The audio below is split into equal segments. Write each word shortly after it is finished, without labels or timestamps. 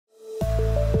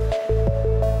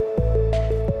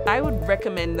I would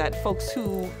recommend that folks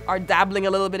who are dabbling a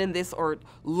little bit in this or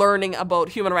learning about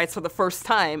human rights for the first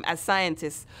time as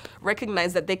scientists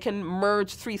recognize that they can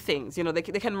merge three things. You know, they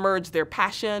can merge their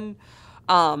passion,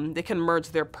 they can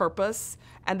merge their purpose,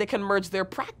 and they can merge their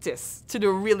practice to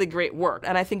do really great work.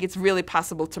 And I think it's really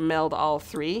possible to meld all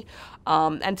three,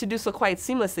 and to do so quite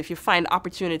seamlessly if you find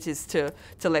opportunities to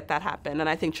let that happen. And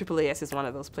I think AAAS is one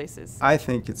of those places. I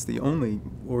think it's the only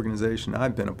organization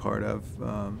I've been a part of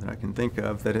that I can think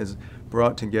of that has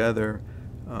brought together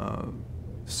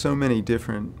so many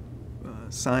different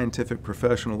scientific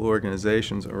professional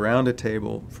organizations around a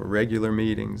table for regular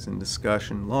meetings and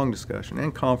discussion, long discussion,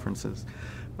 and conferences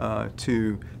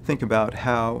to think about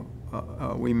how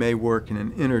we may work in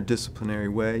an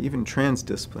interdisciplinary way, even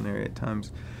transdisciplinary at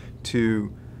times,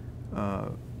 to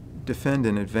defend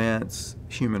and advance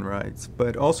human rights,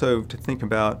 but also to think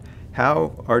about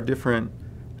how our different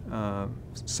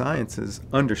sciences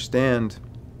understand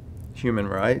human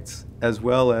rights as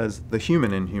well as the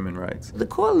human in human rights. The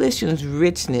coalition's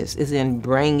richness is in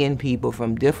bringing people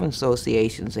from different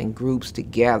associations and groups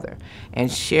together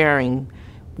and sharing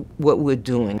what we're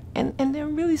doing. And there are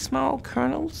really small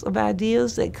kernels of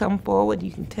ideas that come forward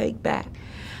you can take back.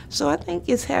 So I think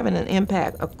it's having an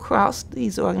impact across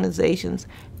these organizations,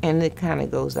 and it kind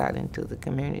of goes out into the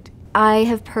community. I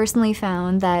have personally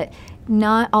found that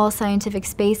not all scientific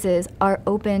spaces are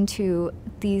open to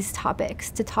these topics,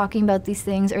 to talking about these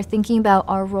things or thinking about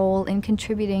our role in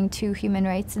contributing to human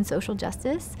rights and social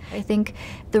justice. I think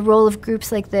the role of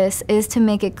groups like this is to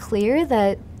make it clear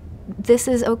that this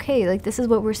is okay, like this is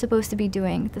what we're supposed to be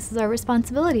doing. This is our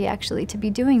responsibility actually to be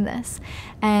doing this.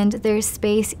 And there's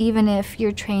space, even if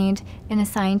you're trained in a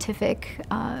scientific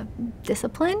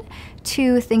discipline,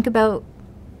 to think about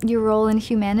your role in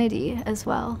humanity as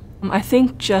well. I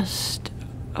think just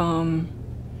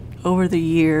over the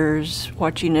years,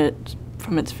 watching it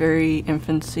from its very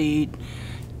infancy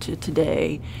to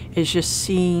today, is just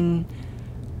seeing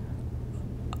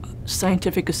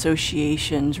scientific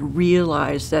associations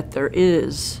realize that there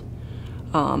is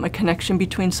a connection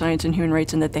between science and human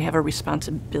rights and that they have a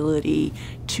responsibility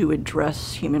to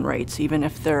address human rights, even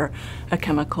if they're a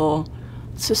chemical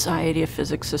society, a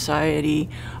physics society,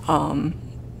 an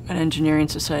engineering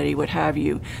society, what have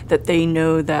you, that they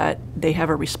know that they have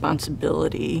a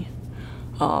responsibility,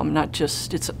 not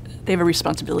just, they have a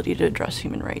responsibility to address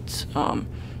human rights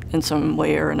in some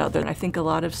way or another. And I think a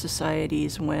lot of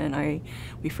societies, when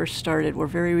we first started, were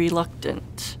very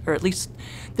reluctant, or at least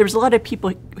there was a lot of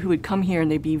people who would come here and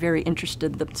they'd be very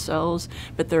interested themselves,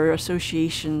 but their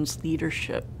associations,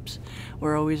 leaderships,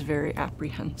 were always very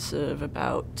apprehensive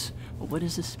about, well, what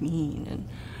does this mean? And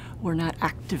we're not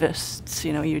activists,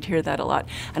 you know, you'd hear that a lot.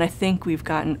 And I think we've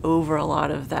gotten over a lot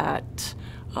of that,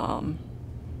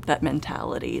 that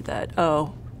mentality that,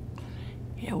 oh,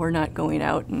 yeah, we're not going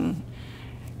out and,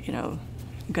 you know,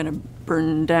 gonna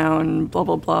burn down blah,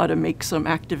 blah, blah to make some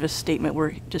activist statement.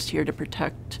 We're just here to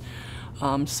protect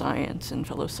science and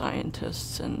fellow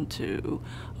scientists and to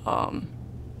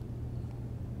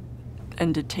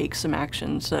take some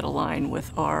actions that align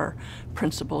with our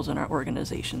principles and our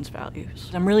organization's values.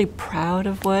 I'm really proud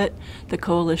of what the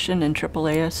Coalition and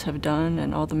AAAS have done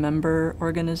and all the member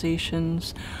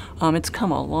organizations. It's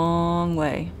come a long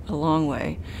way,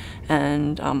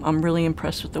 and I'm really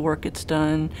impressed with the work it's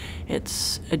done.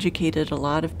 It's educated a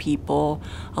lot of people,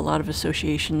 a lot of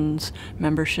associations,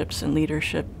 memberships, and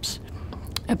leaderships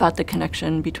about the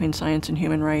connection between science and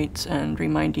human rights and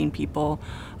reminding people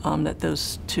that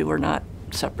those two are not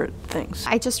separate things.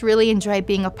 I just really enjoy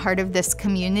being a part of this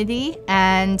community,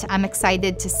 and I'm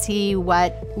excited to see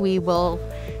what we will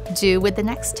do with the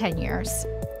next 10 years.